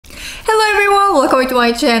going to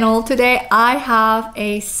my channel. Today I have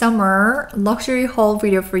a summer luxury haul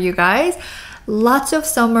video for you guys. Lots of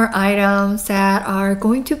summer items that are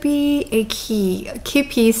going to be a key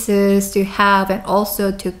pieces to have and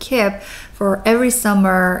also to keep for every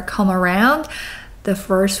summer come around. The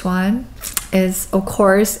first one is of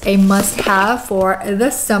course a must-have for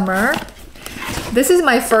this summer. This is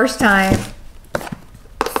my first time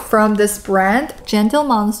from this brand, Gentle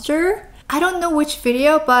Monster. I don't know which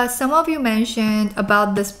video, but some of you mentioned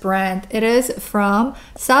about this brand. It is from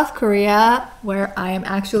South Korea, where I am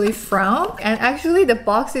actually from. And actually the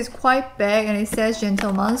box is quite big and it says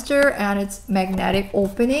Gentle Monster and it's magnetic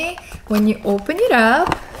opening. When you open it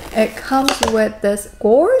up, it comes with this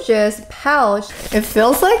gorgeous pouch. It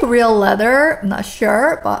feels like real leather, I'm not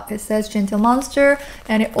sure, but it says Gentle Monster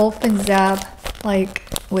and it opens up like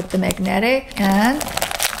with the magnetic. And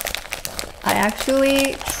I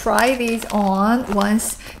actually tried these on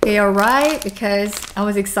once they arrived because I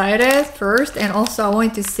was excited first and also I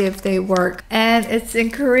wanted to see if they work. And it's in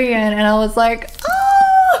Korean and I was like,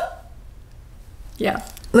 ah! Yeah.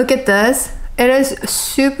 Look at this. It is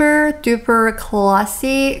super duper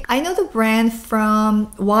classy. I know the brand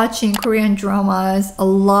from watching Korean dramas. A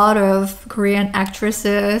lot of Korean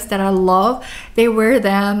actresses that I love, they wear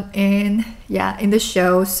them in the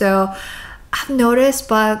show. So I've noticed,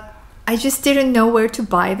 but I just didn't know where to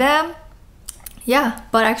buy them. Yeah,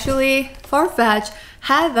 but actually FARFETCH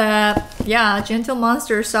had the Gentle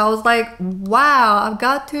Monster, so I was like, wow, I've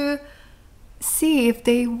got to see if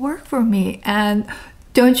they work for me. And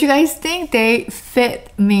don't you guys think they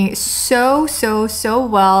fit me so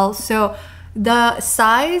well? So the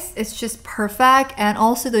size is just perfect and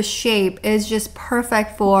also the shape is just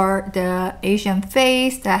perfect for the Asian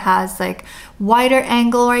face that has like wider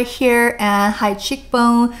angle right here and high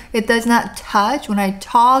cheekbone. It does not touch when I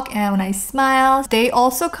talk and when I smile. They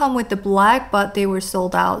also come with the black, but they were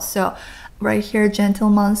sold out. So right here, Gentle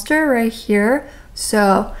Monster right here.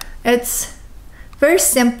 So it's very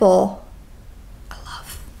simple. I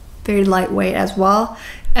love very lightweight as well.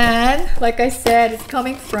 And like I said, it's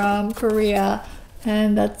coming from Korea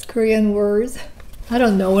and that's Korean words. I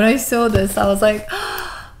don't know, when I saw this I was like,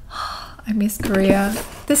 I miss Korea.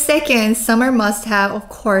 The second summer must-have, of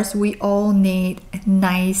course, we all need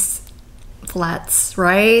nice flats,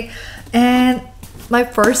 right? And my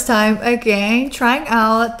first time again trying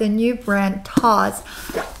out the new brand T&Cs.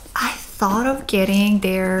 I thought of getting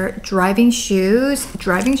their driver's shoes.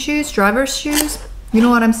 You know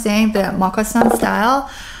what I'm saying? The moccasin style.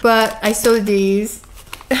 But I saw these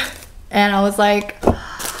and I was like,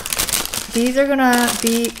 these are gonna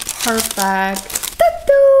be perfect.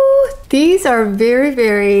 These are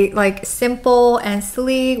very like simple and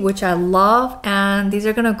sleek, which I love, and these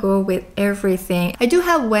are gonna go with everything. I do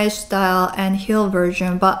have wedge style and heel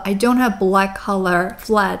version, but I don't have black color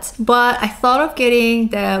flats. But I thought of getting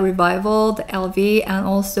the Revival, the LV, and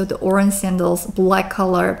also the orange sandals black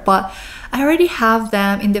color, but I already have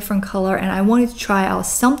them in different color and I wanted to try out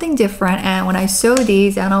something different. And when I saw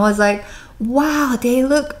these and I was like, wow, they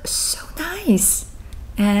look so nice.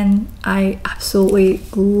 And I absolutely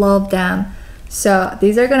love them. So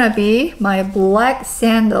these are gonna be my black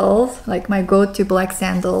sandals, like my go-to black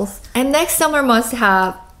sandals. And next summer must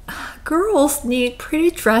have, girls need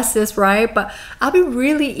pretty dresses, right? But I've been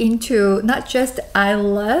really into not just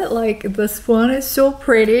eyelet, like this one is so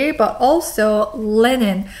pretty, but also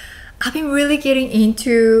linen. I've been really getting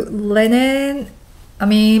into linen, I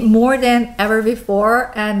mean, more than ever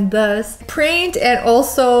before, and this print and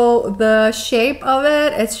also the shape of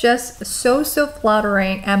it, it's just so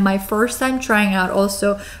flattering. And my first time trying out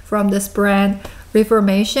also from this brand,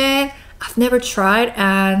 Reformation. I've never tried,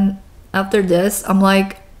 and after this, I'm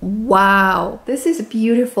like, wow. This is a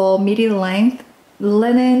beautiful midi-length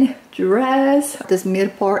linen dress. This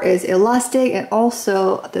mid part is elastic and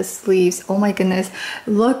also the sleeves. Oh my goodness,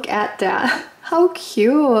 look at that. How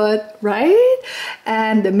cute, right?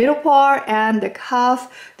 And the middle part and the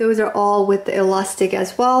cuff, those are all with the elastic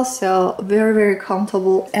as well. So very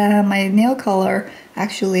comfortable. And my nail color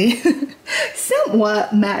actually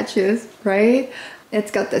somewhat matches, right? It's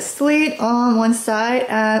got the slit on one side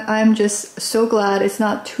and I'm just so glad it's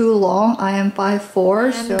not too long. I am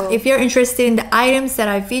 5'4", so if you're interested in the items that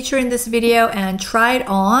I feature in this video and tried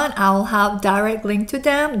on, I'll have direct link to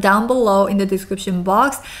them down below in the description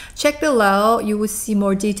box. Check below, you will see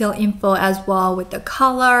more detailed info as well with the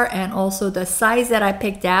color and also the size that I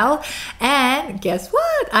picked out. And guess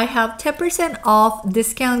what? I have 10% off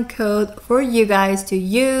discount code for you guys to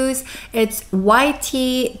use. It's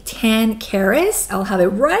YT10 CHARIS. I'll have it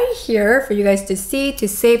right here for you guys to see to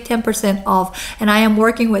save 10% off. And I am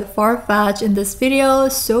working with FARFETCH in this video.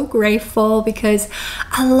 So grateful because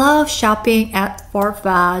I love shopping at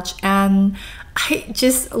FARFETCH, and I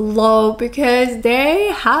just love because they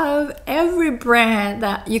have every brand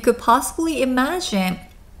that you could possibly imagine.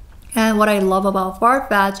 And what I love about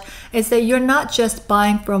FARFETCH is that you're not just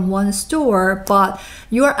buying from one store, but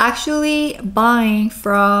you are actually buying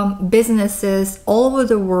from businesses all over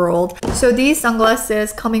the world. So these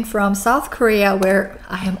sunglasses coming from South Korea, where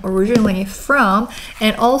I am originally from,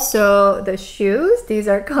 and also the shoes, these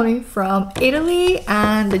are coming from Italy,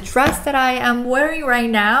 and the dress that I am wearing right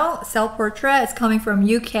now, self-portrait, is coming from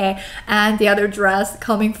UK, and the other dress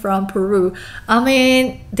coming from Peru. I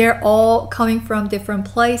mean, they're all coming from different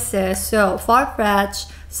places. So FARFETCH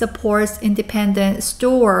supports independent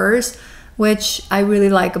stores, which I really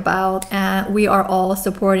like about, and we are all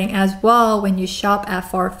supporting as well when you shop at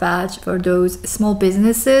FARFETCH for those small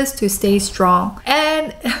businesses to stay strong.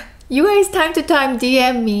 And you guys time to time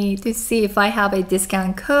DM me to see if I have a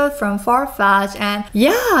discount code from FARFETCH, and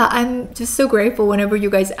yeah, I'm just so grateful whenever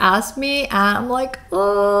you guys ask me, and I'm like,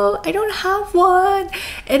 oh, I don't have one.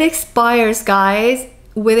 It expires, guys,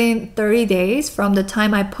 within 30 days from the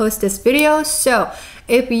time I post this video. So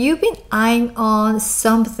if you've been eyeing on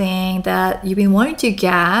something that you've been wanting to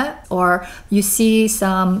get, or you see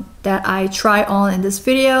some that I try on in this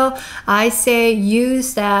video, I say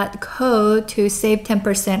use that code to save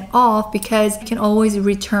 10% off because you can always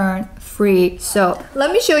return free. So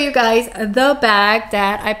let me show you guys the bag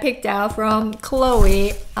that I picked out from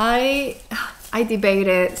Chloe. I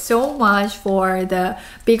debated so much for the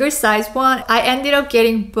bigger size one. I ended up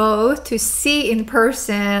getting both to see in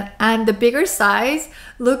person, and the bigger size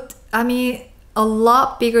looked, I mean, a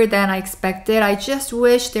lot bigger than I expected. I just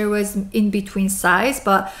wish there was in between size,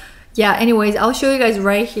 but yeah, anyways, I'll show you guys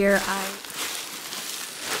right here.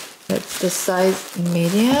 It's the size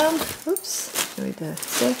medium. Oops,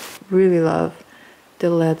 really love the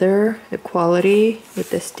leather, the quality with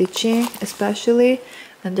the stitching, especially.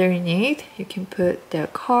 Underneath, you can put the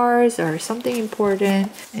cards or something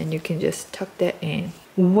important, and you can just tuck that in.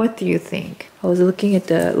 What do you think? I was looking at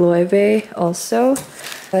the Loewe also,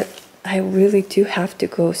 but I really do have to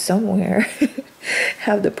go somewhere.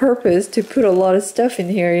 Have the purpose to put a lot of stuff in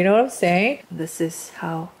here, you know what I'm saying? This is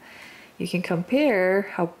how you can compare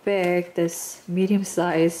how big this medium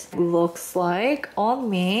size looks like on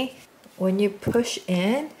me. When you push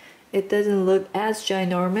in, it doesn't look as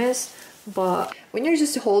ginormous, but when you're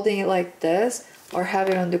just holding it like this or have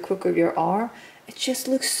it on the crook of your arm, it just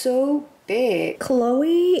looks so big.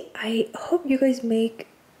 Chloe, I hope you guys make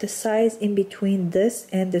the size in between this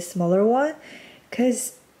and the smaller one,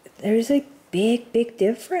 because there's a big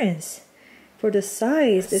difference for the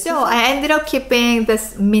size. So I ended up keeping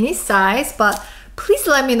this mini size, but please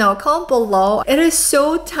let me know, comment below. It is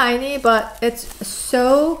so tiny, but it's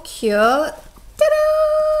so cute.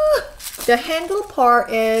 Ta-da! The handle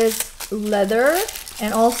part is leather,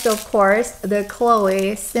 and also of course the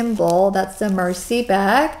Chloe symbol, that's the Mercy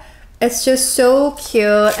bag. It's just so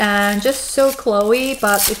cute and just so Chloe,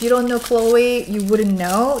 but if you don't know Chloe, you wouldn't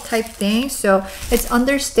know type thing. So it's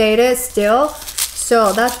understated still,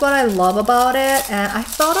 so that's what I love about it. And I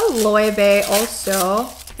thought of Loewe also,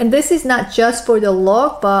 and this is not just for the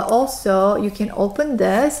look, but also you can open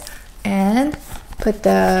this and put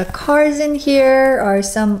the cards in here or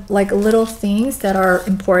some like little things that are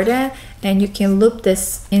important, and you can loop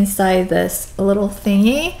this inside this little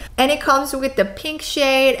thingy. And it comes with the pink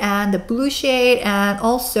shade and the blue shade and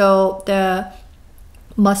also the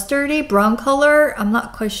mustardy brown color. I'm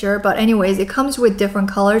not quite sure, but anyways, it comes with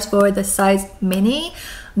different colors for the size mini.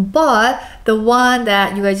 But the one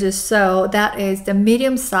that you guys just saw, that is the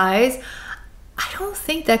medium size. I don't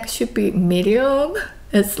think that should be medium.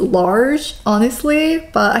 It's large, honestly,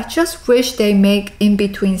 but I just wish they make in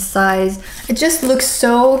between size. It just looks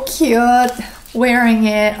so cute wearing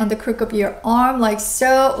it on the crook of your arm like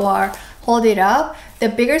so, or hold it up. The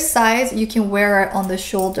bigger size, you can wear it on the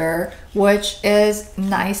shoulder, which is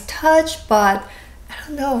nice touch, but I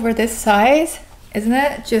don't know, for this size, isn't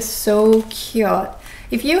it just so cute?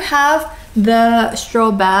 If you have the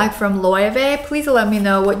straw bag from Loewe, please let me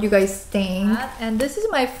know what you guys think. And this is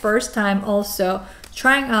my first time also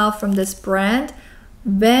trying out from this brand,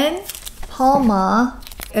 Van Palma.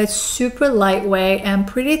 It's super lightweight and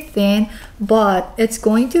pretty thin, but it's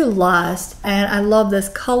going to last. And I love this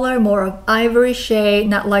color, more of ivory shade,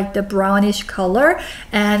 not like the brownish color.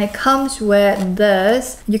 And it comes with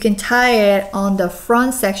this. You can tie it on the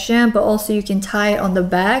front section, but also you can tie it on the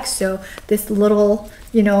back. So this little,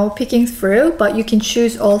 you know, picking through, but you can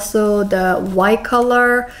choose also the white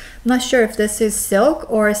color. I'm not sure if this is silk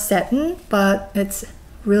or satin, but it's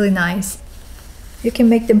really nice. You can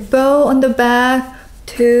make the bow on the back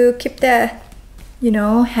to keep that, you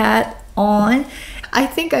know, hat on. I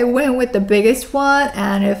think I went with the biggest one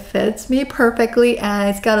and it fits me perfectly, and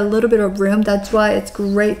it's got a little bit of room. That's why it's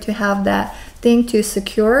great to have that thing to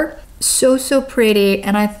secure. So pretty,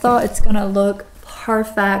 and I thought it's gonna look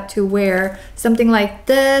perfect to wear something like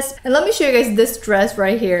this. And let me show you guys this dress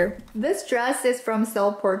right here. This dress is from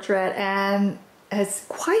Self Portrait and it's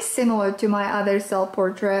quite similar to my other Self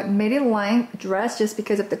Portrait midi-length dress just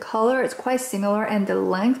because of the color. It's quite similar and the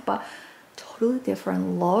length, but totally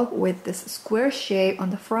different look with this square shape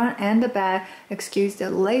on the front and the back. Excuse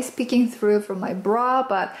the lace peeking through from my bra,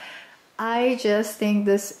 but I just think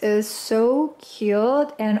this is so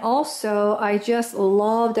cute. And also I just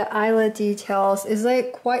love the eyelet details. It's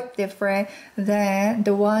like quite different than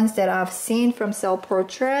the ones that I've seen from Self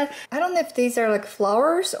Portrait. I don't know if these are like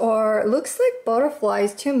flowers or looks like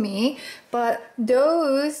butterflies to me, but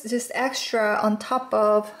those just extra on top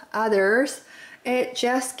of others, it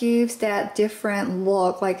just gives that different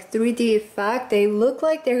look, like 3D effect. They look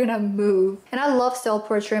like they're gonna move. And I love Self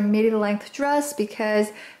Portrait midi-length dress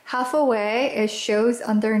because half away it shows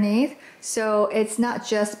underneath, so it's not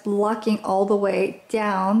just blocking all the way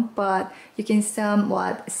down, but you can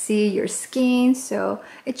somewhat see your skin, so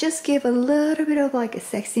it just gives a little bit of like a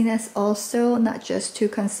sexiness also, not just too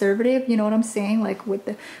conservative, you know what I'm saying, like with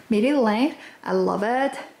the midi length. I love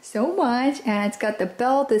it so much. And it's got the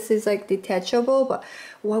belt. This is like detachable, but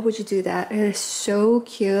why would you do that? It is so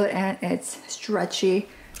cute and it's stretchy.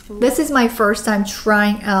 This is my first time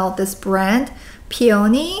trying out this brand,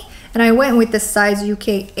 Peony, and I went with the size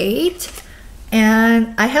UK 8,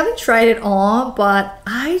 and I haven't tried it on, but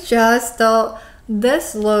I just thought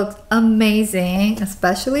this looked amazing,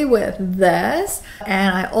 especially with this.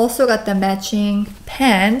 And I also got the matching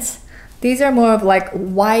pants. These are more of like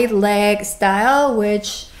wide leg style,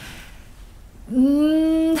 which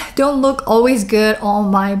don't look always good on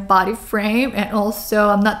my body frame, and also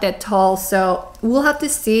I'm not that tall, so we'll have to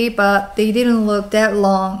see, but they didn't look that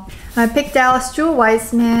long. I picked out Stuart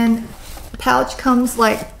Weitzman. Pouch comes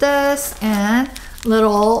like this, and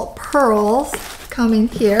little pearls come in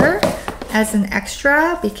here as an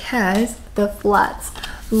extra because the flats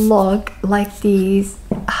look like these.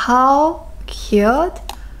 How cute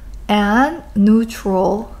and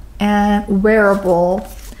neutral and wearable.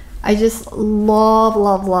 I just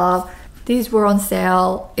love. These were on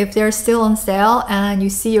sale. If they're still on sale and you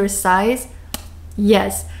see your size,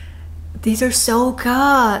 yes, these are so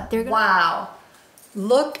good. Wow,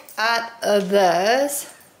 look at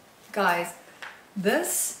this. Guys,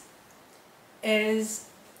 this is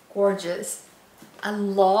gorgeous. I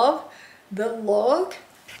love the look,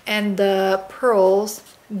 and the pearls,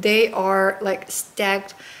 they are like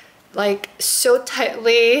stacked like so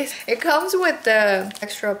tightly. It comes with the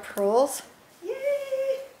extra pearls. Yay!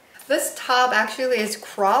 This top actually is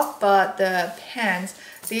cropped, but the pants,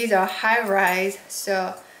 these are high rise,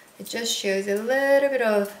 so it just shows a little bit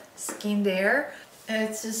of skin there.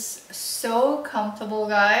 It's just so comfortable,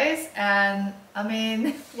 guys, and I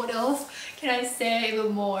mean, what else can I say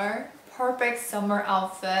even more? Perfect summer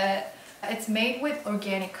outfit. It's made with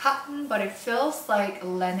organic cotton, but it feels like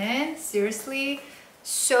linen. Seriously,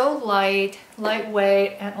 so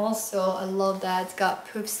lightweight, and also I love that it's got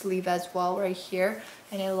poop sleeve as well right here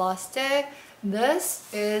and elastic. This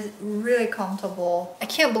is really comfortable. I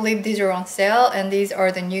can't believe these are on sale, and these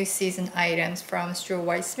are the new season items from Stuart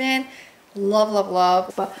Weitzman.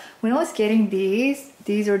 Love. But when I was getting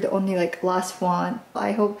these are the only like last one.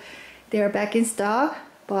 I hope they are back in stock,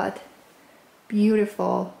 but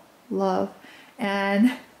beautiful. Love.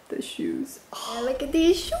 And the shoes. Oh, look at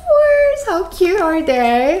these shorts. How cute are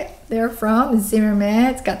they? They're from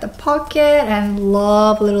Zimmermann. It's got the pocket, and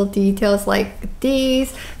love little details like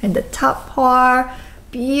these and the top part.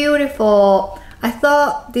 Beautiful. I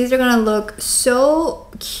thought these are gonna look so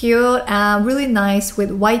cute and really nice with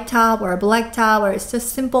white top or a black top, or it's just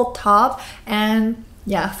simple top, and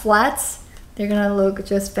yeah, flats. They're gonna look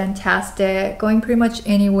just fantastic, going pretty much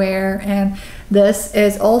anywhere. And this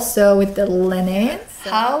is also with the linen.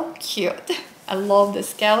 How cute. I love the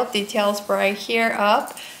scallop details right here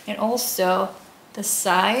up, and also the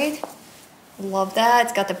side. Love that.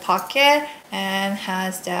 It's got the pocket and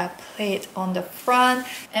has that plate on the front,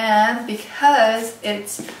 and because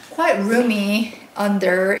it's quite roomy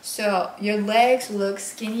under, so your legs look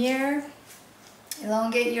skinnier.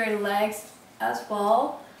 Elongate your legs as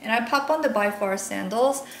well. And I pop on the by far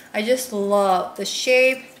sandals. I just love the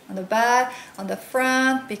shape on the back, on the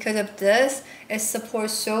front. Because of this, it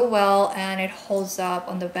supports so well and it holds up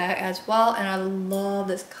on the back as well. And I love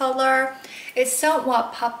this color. It's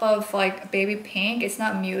somewhat pop of like baby pink. It's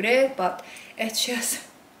not muted, but it's just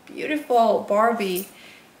beautiful. Barbie.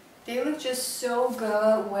 They look just so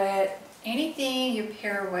good with anything you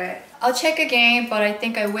pair with. I'll check again, but I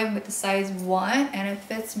think I went with the size 1 and it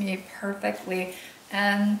fits me perfectly.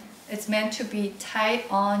 And it's meant to be tight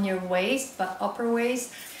on your waist, but upper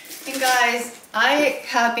waist. And guys, I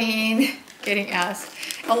have been getting asked.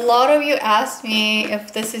 A lot of you asked me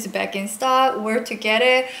if this is back in stock, where to get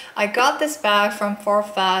it. I got this bag from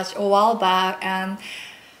FARFETCH a while back and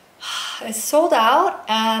it's sold out,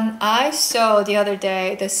 and I saw the other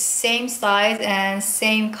day the same size and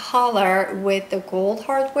same color with the gold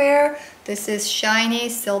hardware. This is shiny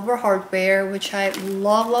silver hardware, which I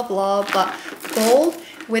love, but gold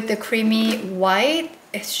with the creamy white,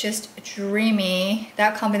 it's just dreamy.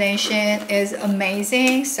 That combination is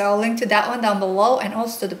amazing. So I'll link to that one down below, and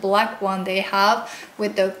also the black one they have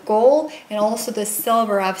with the gold and also the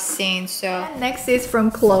silver I've seen. So next is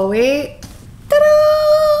from Chloe.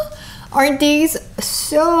 Ta-da! Aren't these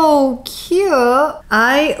so cute?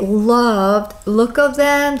 I loved look of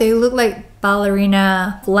them. They look like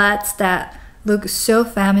ballerina flats that look so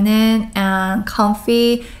feminine and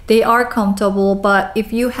comfy. They are comfortable, but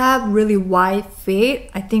if you have really wide feet,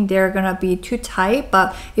 I think they're gonna be too tight.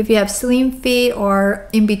 But if you have slim feet or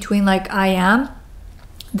in between like I am,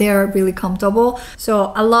 they're really comfortable.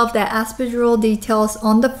 So I love the epidural details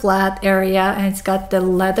on the flat area, and it's got the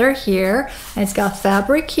leather here and it's got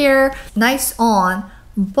fabric here. Nice on,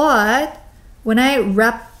 but when I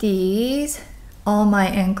wrap these on my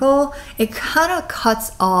ankle, it kind of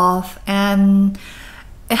cuts off, and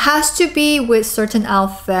it has to be with certain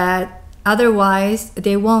outfit, otherwise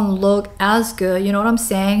they won't look as good, you know what I'm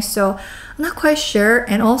saying? So I'm not quite sure.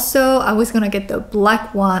 And also I was gonna get the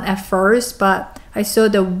black one at first, but I saw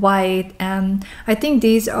the white, and I think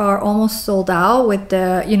these are almost sold out with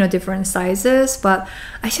the, you know, different sizes, but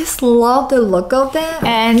I just love the look of them.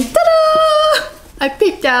 And ta-da! I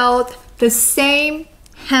picked out the same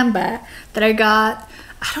handbag that I got,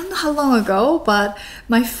 I don't know how long ago, but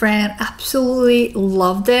my friend absolutely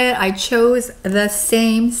loved it. I chose the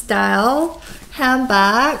same style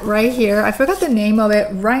handbag right here. I forgot the name of it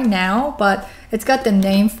right now, but it's got the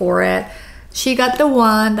name for it. She got the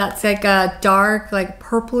one that's like a dark, like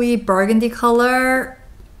purpley burgundy color.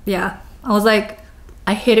 Yeah, I was like,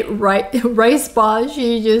 I hit it right spot.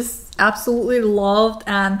 She just absolutely loved,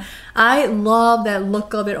 and I love that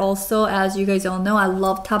look of it also. As you guys all know, I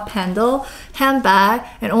love top handle handbag,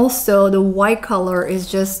 and also the white color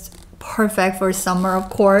is just perfect for summer, of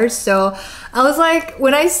course. So I was like,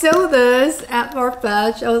 when I saw this at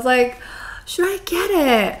FARFETCH, I was like, should I get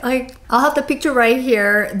it? Like, I'll have the picture right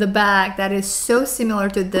here, the bag that is so similar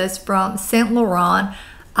to this from Saint Laurent.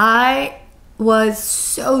 I was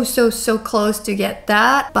so close to get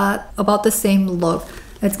that, but about the same look.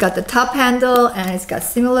 It's got the top handle and it's got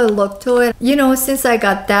similar look to it. You know, since I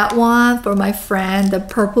got that one for my friend, the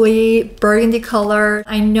purpley burgundy color,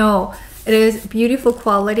 I know it is beautiful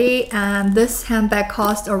quality, and this handbag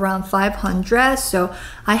cost around 500. So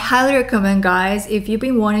I highly recommend, guys, if you've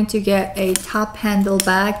been wanting to get a top handle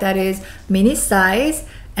bag that is mini size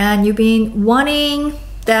and you've been wanting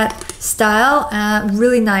that style and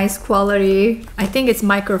really nice quality. I think it's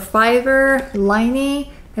microfiber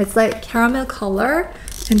lining. It's like caramel color,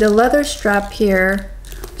 and the leather strap here.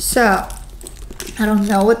 So I don't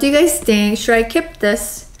know, what do you guys think? Should I keep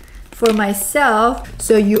this for myself?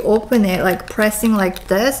 So you open it like pressing like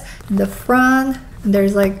this in the front, and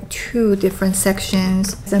there's like 2 different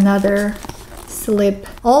sections. There's another slip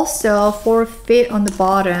also for fit on the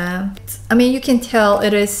bottom. I mean, you can tell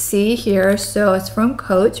it is C here, so it's from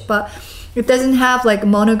Coach, but it doesn't have like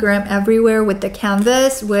monogram everywhere with the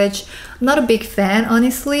canvas, which I'm not a big fan,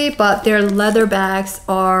 honestly, but their leather bags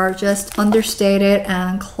are just understated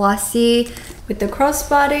and classy with the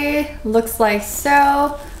crossbody. Looks like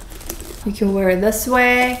so. You can wear it this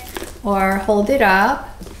way or hold it up.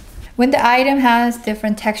 When the item has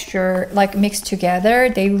different texture like mixed together,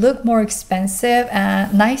 they look more expensive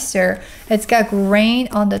and nicer. It's got grain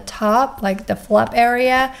on the top, like the flap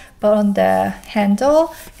area, but on the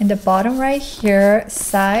handle and the bottom right here,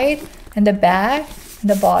 side and the back, and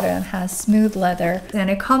the bottom has smooth leather. And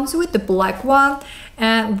it comes with the black one,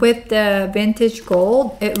 and with the vintage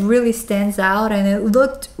gold, it really stands out and it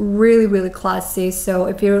looked really classy. So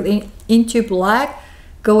if you're into black,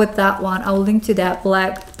 go with that one. I'll link to that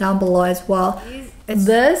black down below as well.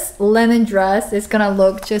 This linen dress is gonna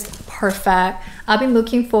look just perfect. I've been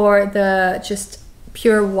looking for the just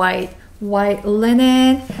pure white white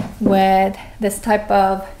linen with this type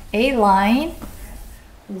of A-line,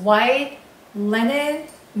 white linen,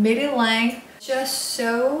 midi-length, just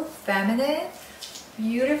so feminine,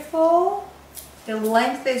 beautiful. The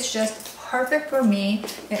length is just perfect for me,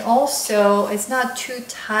 and also it's not too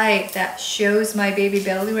tight that shows my baby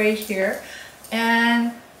belly right here,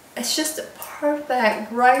 and it's just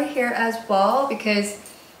perfect right here as well, because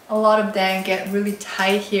a lot of them get really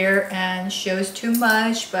tight here and shows too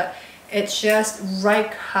much, but it's just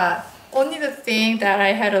right cut. Only the thing that I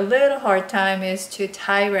had a little hard time is to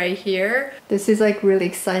tie right here. This is like really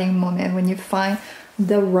exciting moment when you find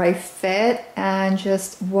the right fit and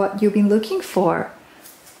just what you've been looking for.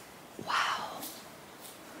 Wow.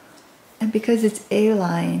 And because it's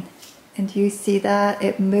A-line, and you see that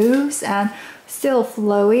it moves and still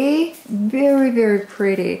flowy, very, very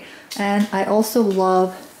pretty. And I also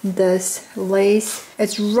love this lace.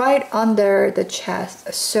 It's right under the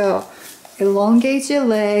chest, so elongates your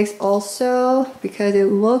legs also, because it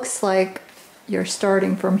looks like you're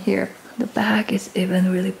starting from here. The back is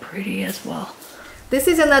even really pretty as well. This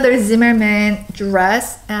is another Zimmermann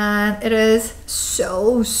dress, and it is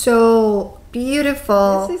so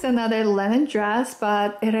beautiful. This is another linen dress,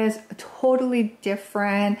 but it is totally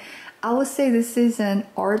different. I would say this is an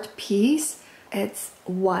art piece. It's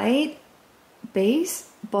white base,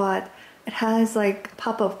 but it has like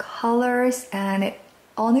pop of colors, and it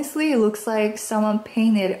honestly, it looks like someone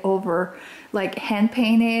painted over, like hand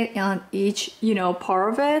painted on each, you know,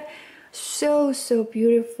 part of it. So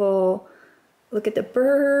beautiful. Look at the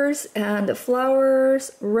birds and the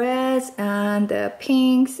flowers, reds and the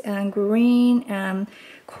pinks and green and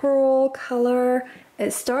coral color.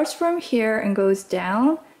 It starts from here and goes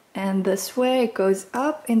down, and this way it goes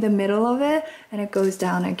up in the middle of it and it goes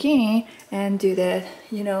down again, and do that,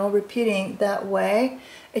 you know, repeating that way.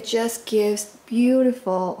 It just gives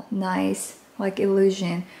beautiful, nice like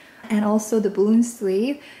illusion. And also the balloon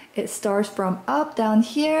sleeve, it starts from up down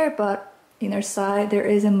here, but inner side there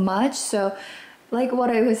isn't much. So like what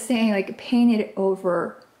I was saying, like painted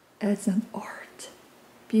over as an art.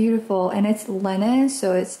 Beautiful. And it's linen,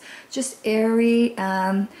 so it's just airy,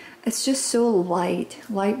 and it's just so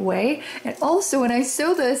lightweight. And also when I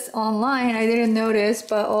saw this online, I didn't notice,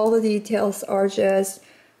 but all the details are just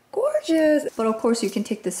gorgeous. But of course you can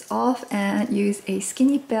take this off and use a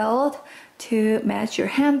skinny belt to match your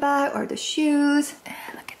handbag or the shoes. And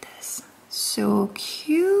look at this, so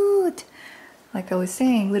cute. Like I was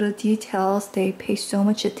saying, little details, they pay so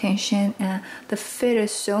much attention, and the fit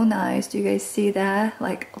is so nice. Do you guys see that?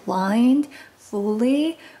 Like lined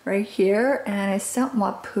fully right here, and it's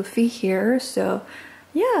somewhat poofy here. So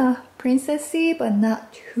yeah, princessy, but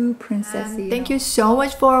not too princessy. Thank you so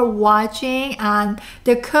much for watching, and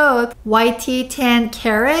the code YT10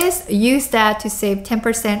 CHARIS, use that to save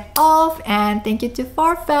 10% off. And thank you to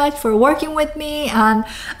FARFETCH for working with me, and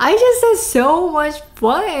I just had so much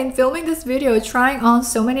fun filming this video, trying on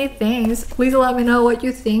so many things. Please let me know what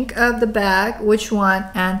you think of the bag, which one,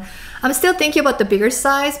 and I'm still thinking about the bigger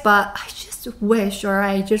size, but I just wish, or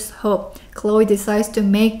I just hope Chloe decides to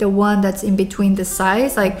make the one that's in between the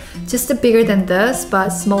size, like just a bigger than this but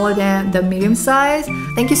smaller than the medium size.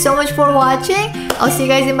 Thank you so much for watching. I'll see you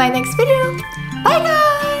guys in my next video. Bye guys!